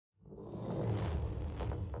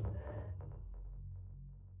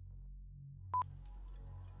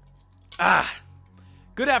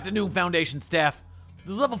Good afternoon, Foundation staff.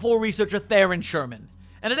 This is Level 4 researcher TheeSherm,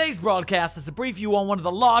 and today's broadcast is to brief you on one of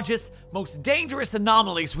the largest, most dangerous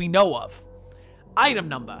anomalies we know of. Item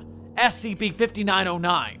number,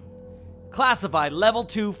 SCP-5909. Classified Level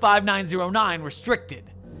 2 5909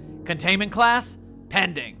 Restricted. Containment Class,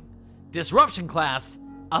 Pending. Disruption Class,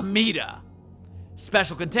 Amida.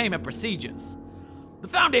 Special Containment Procedures. The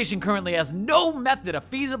Foundation currently has no method of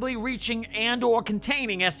feasibly reaching and/or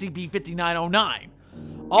containing SCP-5909.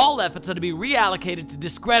 All efforts are to be reallocated to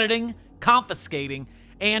discrediting, confiscating,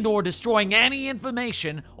 and/or destroying any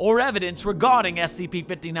information or evidence regarding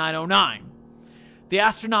SCP-5909. The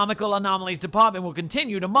Astronomical Anomalies Department will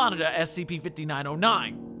continue to monitor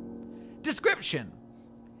SCP-5909. Description: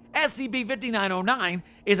 SCP-5909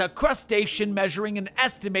 is a crustacean measuring an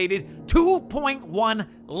estimated 2.1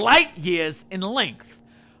 light-years in length,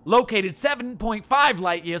 located 7.5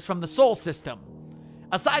 light-years from the Sol system.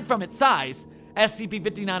 Aside from its size,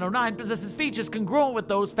 SCP-5909 possesses features congruent with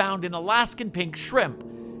those found in Alaskan pink shrimp,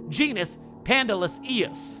 genus Pandalus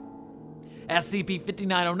eus.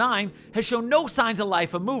 SCP-5909 has shown no signs of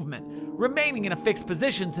life or movement, remaining in a fixed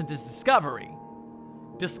position since its discovery.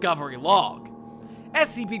 Discovery Log: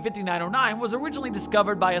 SCP-5909 was originally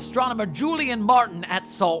discovered by astronomer Julian Martin at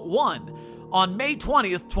Salt 1 on May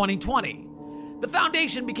 20th, 2020. The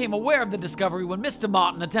Foundation became aware of the discovery when Mr.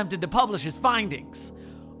 Martin attempted to publish his findings.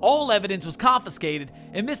 All evidence was confiscated,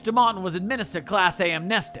 and Mr. Martin was administered Class A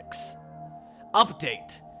amnestics.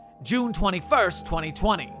 Update: June 21st,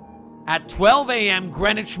 2020. At 12 a.m.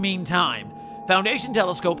 Greenwich Mean Time, Foundation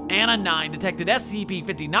Telescope Anna 9 detected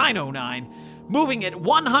SCP-5909 moving at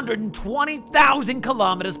 120,000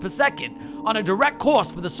 kilometers per second on a direct course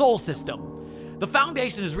for the Sol system. The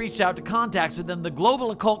Foundation has reached out to contacts within the Global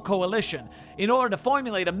Occult Coalition in order to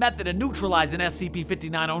formulate a method of neutralizing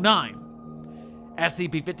SCP-5909.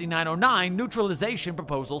 SCP-5909 Neutralization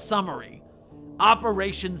Proposal Summary.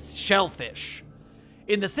 Operations Shellfish.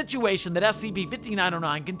 In the situation that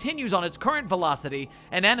SCP-5909 continues on its current velocity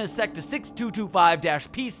and enters Sector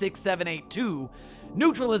 6225-P6782,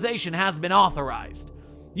 neutralization has been authorized.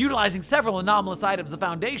 Utilizing several anomalous items, the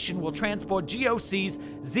Foundation will transport GOC's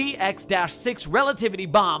ZX-6 relativity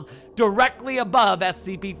bomb directly above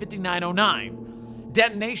SCP-5909.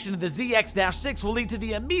 Detonation of the ZX-6 will lead to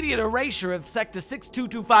the immediate erasure of Sector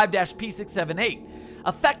 6225-P678,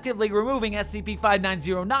 effectively removing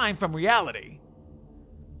SCP-5909 from reality.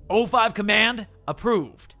 O5 Command,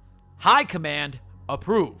 approved. High Command,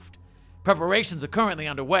 approved. Preparations are currently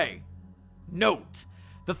underway. Note: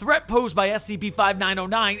 the threat posed by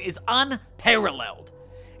SCP-5909 is unparalleled.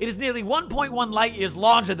 It is nearly 1.1 light-years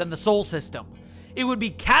larger than the Sol system. It would be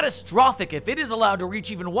catastrophic if it is allowed to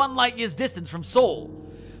reach even 1 light-year's distance from Sol.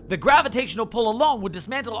 The gravitational pull alone would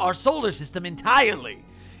dismantle our solar system entirely,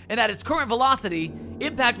 and at its current velocity,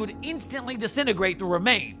 impact would instantly disintegrate the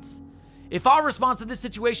remains. If our response to this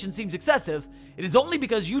situation seems excessive, it is only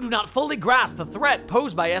because you do not fully grasp the threat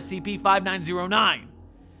posed by SCP-5909.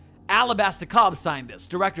 Alabaster Cobb signed this,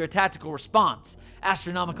 Director of Tactical Response,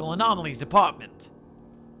 Astronomical Anomalies Department.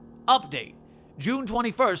 Update: June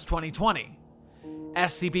 21st, 2020.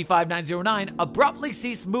 SCP-5909 abruptly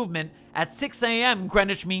ceased movement at 6 a.m.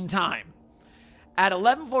 Greenwich Mean Time. At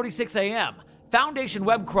 11:46 a.m., Foundation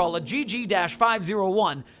web crawler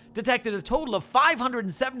GG-501 detected a total of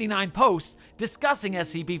 579 posts discussing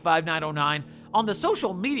SCP-5909 on the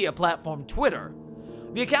social media platform Twitter.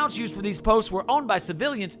 The accounts used for these posts were owned by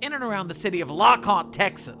civilians in and around the city of Lockhart,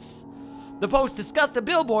 Texas. The posts discussed a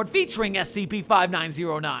billboard featuring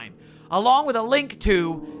SCP-5909, along with a link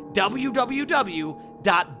to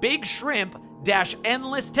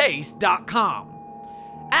www.bigshrimp-endlesstaste.com.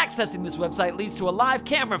 Accessing this website leads to a live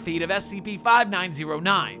camera feed of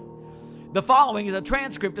SCP-5909. The following is a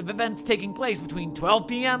transcript of events taking place between 12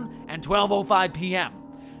 p.m. and 12:05 p.m.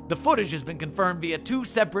 The footage has been confirmed via 2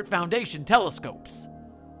 separate Foundation telescopes.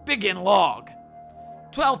 Begin log.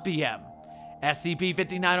 12 p.m.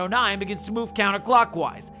 SCP-5909 begins to move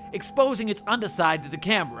counterclockwise, exposing its underside to the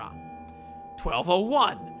camera.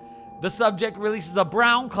 12:01. The subject releases a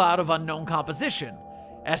brown cloud of unknown composition.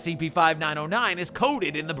 SCP-5909 is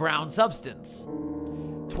coated in the brown substance.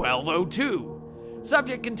 12:02.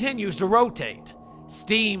 Subject continues to rotate.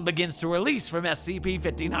 Steam begins to release from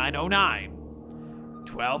SCP-5909.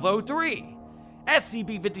 12:03.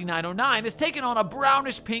 SCP-5909 has taken on a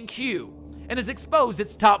brownish-pink hue and has exposed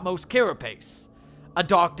its topmost carapace. A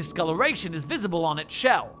dark discoloration is visible on its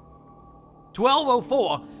shell.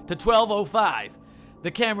 12:04 to 12:05.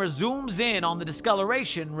 The camera zooms in on the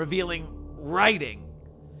discoloration, revealing writing.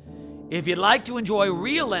 If you'd like to enjoy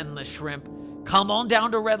real endless shrimp, Come on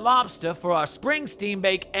down to Red Lobster for our spring steam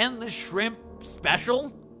bake and the shrimp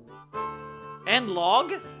special. And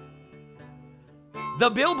log. The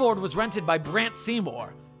billboard was rented by Brant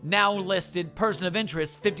Seymour, now listed person of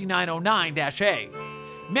interest 5909-A,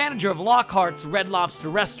 manager of Lockhart's Red Lobster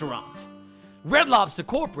restaurant. Red Lobster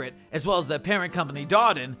Corporate, as well as their parent company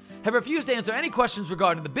Darden, have refused to answer any questions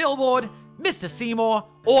regarding the billboard, Mr. Seymour,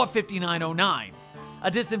 or 5909.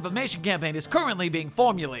 A disinformation campaign is currently being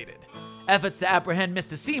formulated. Efforts to apprehend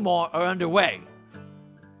Mr. Seymour are underway.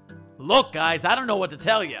 Look, guys, I don't know what to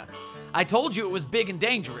tell you. I told you it was big and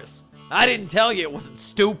dangerous. I didn't tell you it wasn't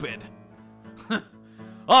stupid.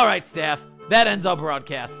 Alright, staff, that ends our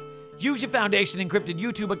broadcast. Use your Foundation encrypted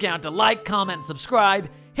YouTube account to like, comment, and subscribe,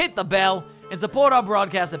 hit the bell, and support our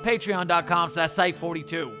broadcast at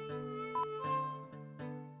patreon.com/site42.